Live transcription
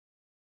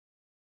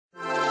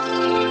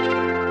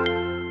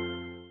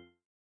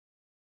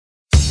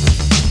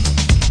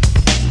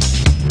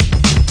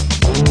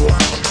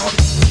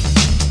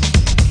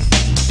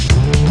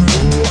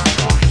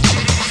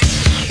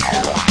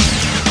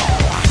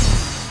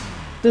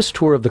This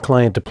tour of the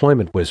Client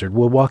Deployment Wizard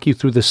will walk you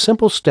through the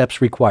simple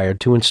steps required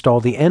to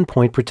install the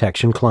Endpoint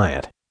Protection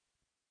Client.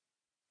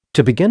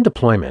 To begin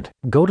deployment,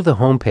 go to the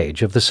home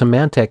page of the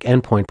Symantec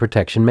Endpoint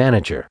Protection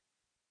Manager.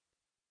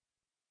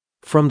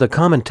 From the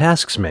Common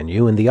Tasks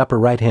menu in the upper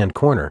right-hand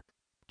corner,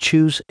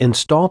 choose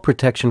Install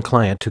Protection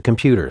Client to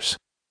Computers.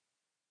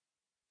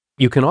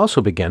 You can also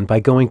begin by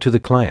going to the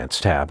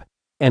Clients tab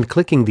and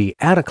clicking the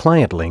Add a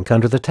Client link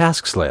under the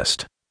Tasks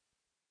list.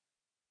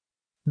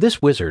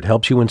 This wizard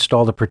helps you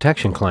install the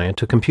protection client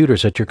to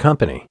computers at your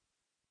company.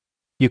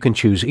 You can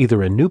choose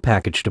either a new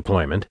package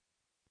deployment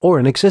or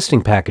an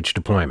existing package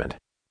deployment.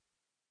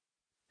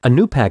 A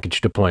new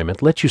package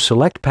deployment lets you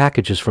select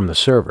packages from the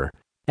server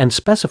and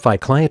specify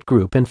client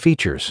group and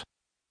features.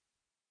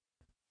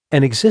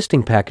 An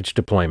existing package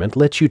deployment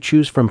lets you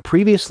choose from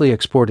previously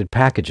exported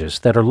packages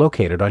that are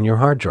located on your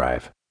hard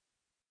drive.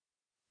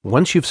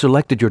 Once you've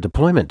selected your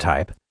deployment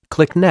type,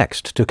 click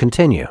Next to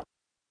continue.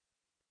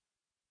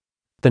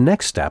 The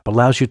next step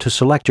allows you to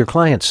select your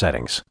client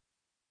settings.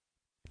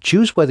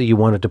 Choose whether you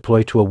want to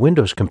deploy to a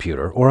Windows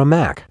computer or a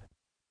Mac.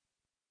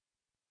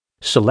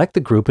 Select the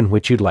group in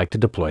which you'd like to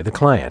deploy the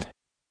client.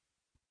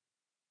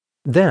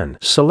 Then,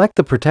 select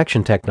the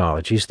protection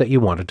technologies that you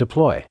want to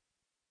deploy.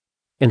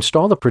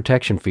 Install the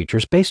protection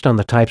features based on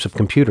the types of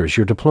computers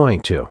you're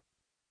deploying to.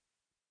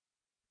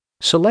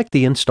 Select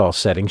the install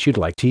settings you'd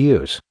like to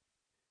use.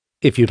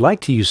 If you'd like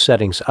to use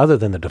settings other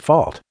than the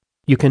default,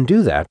 you can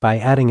do that by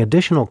adding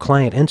additional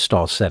client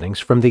install settings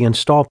from the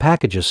Install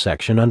Packages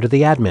section under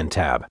the Admin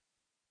tab.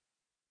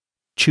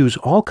 Choose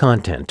All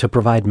Content to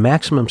provide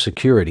maximum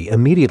security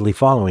immediately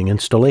following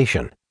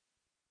installation.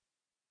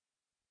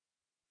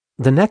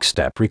 The next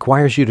step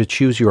requires you to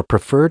choose your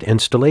preferred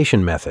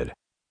installation method.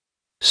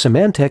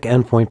 Symantec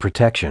Endpoint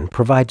Protection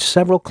provides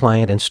several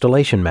client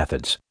installation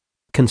methods,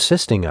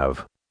 consisting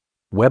of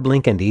web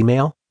link and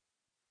email,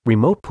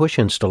 remote push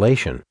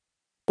installation,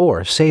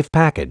 or save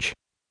package.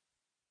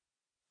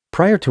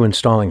 Prior to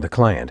installing the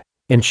client,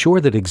 ensure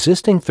that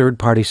existing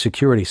third-party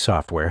security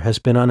software has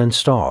been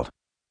uninstalled.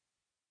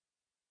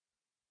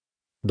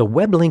 The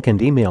web link and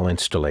email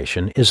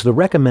installation is the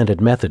recommended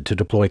method to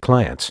deploy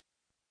clients.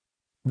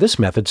 This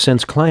method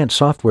sends client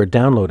software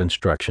download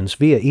instructions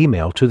via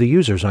email to the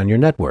users on your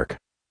network.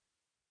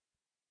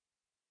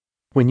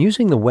 When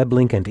using the web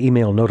link and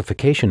email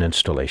notification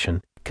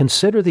installation,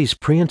 consider these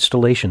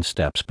pre-installation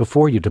steps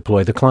before you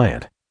deploy the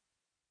client.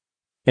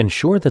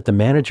 Ensure that the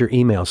Manager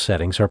email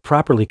settings are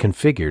properly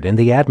configured in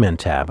the Admin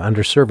tab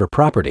under Server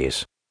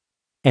Properties,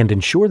 and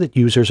ensure that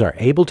users are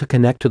able to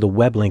connect to the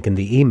web link in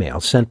the email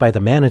sent by the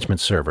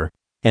management server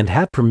and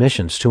have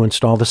permissions to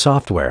install the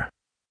software.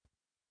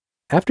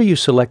 After you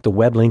select the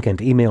web link and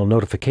email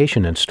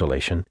notification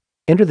installation,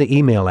 enter the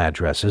email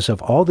addresses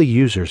of all the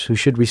users who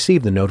should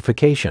receive the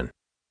notification.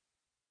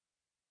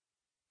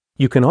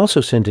 You can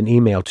also send an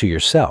email to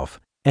yourself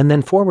and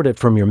then forward it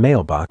from your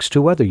mailbox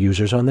to other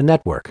users on the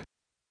network.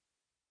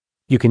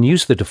 You can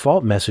use the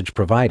default message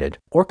provided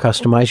or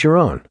customize your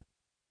own.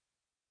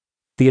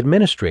 The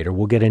administrator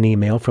will get an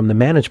email from the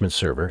management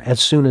server as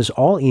soon as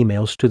all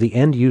emails to the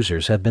end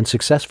users have been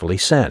successfully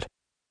sent.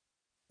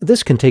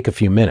 This can take a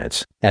few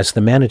minutes, as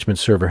the management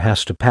server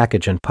has to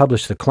package and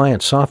publish the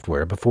client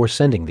software before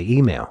sending the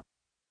email.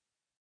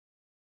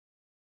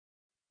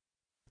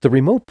 The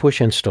remote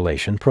push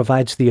installation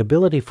provides the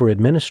ability for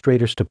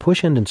administrators to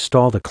push and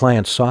install the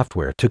client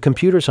software to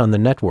computers on the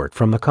network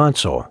from the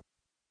console.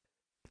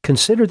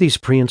 Consider these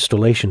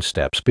pre-installation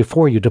steps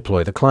before you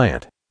deploy the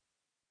client.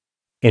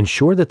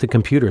 Ensure that the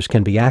computers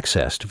can be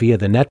accessed via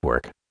the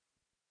network,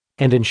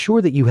 and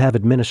ensure that you have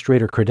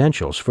administrator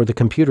credentials for the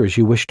computers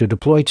you wish to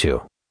deploy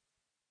to.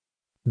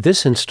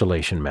 This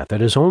installation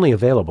method is only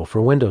available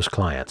for Windows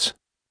clients.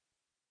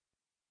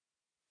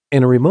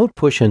 In a remote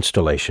push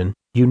installation,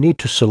 you need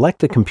to select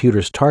the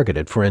computers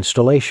targeted for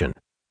installation.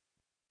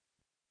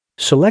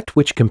 Select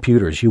which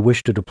computers you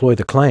wish to deploy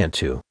the client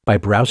to by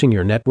browsing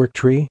your network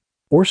tree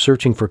or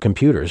searching for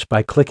computers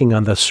by clicking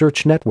on the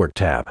Search Network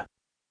tab.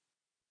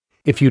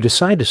 If you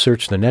decide to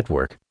search the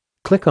network,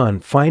 click on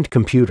Find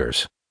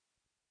Computers.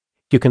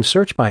 You can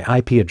search by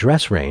IP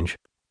address range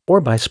or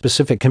by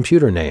specific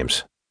computer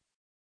names.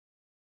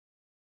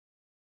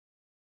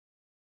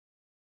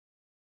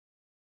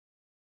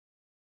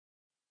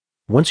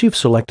 Once you've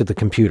selected the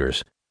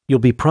computers, you'll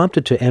be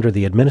prompted to enter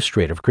the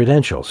administrative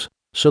credentials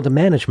so the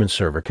management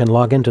server can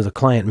log into the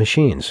client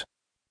machines.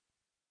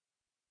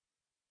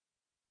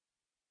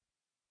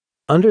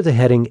 Under the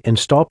heading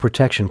Install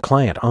Protection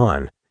Client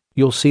On,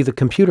 you'll see the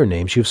computer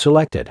names you've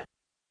selected.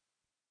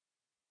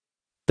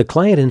 The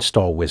Client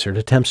Install Wizard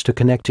attempts to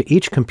connect to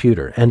each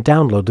computer and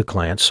download the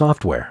client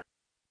software.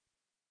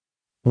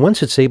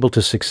 Once it's able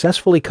to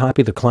successfully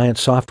copy the client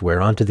software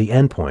onto the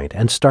endpoint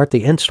and start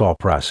the install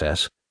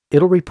process,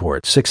 it'll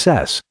report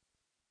success.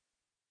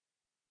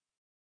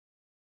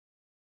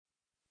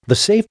 The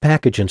Save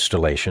Package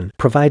installation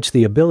provides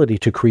the ability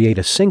to create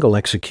a single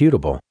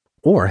executable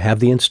or have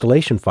the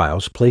installation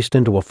files placed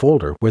into a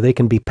folder where they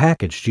can be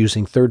packaged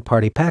using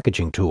third-party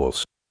packaging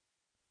tools.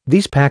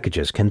 These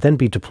packages can then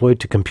be deployed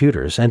to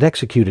computers and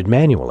executed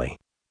manually,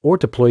 or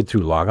deployed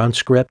through logon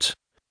scripts,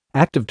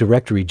 Active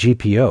Directory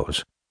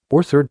GPOs,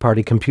 or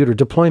third-party computer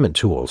deployment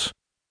tools.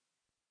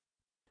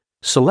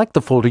 Select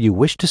the folder you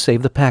wish to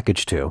save the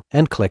package to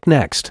and click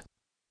Next.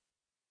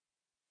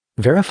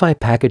 Verify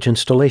package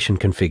installation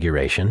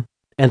configuration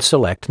and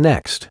select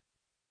Next.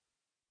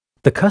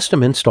 The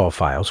custom install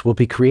files will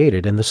be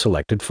created in the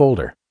selected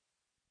folder.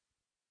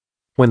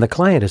 When the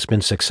client has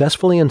been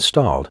successfully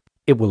installed,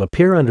 it will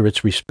appear under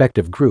its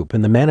respective group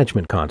in the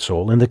Management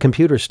console in the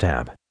Computers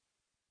tab.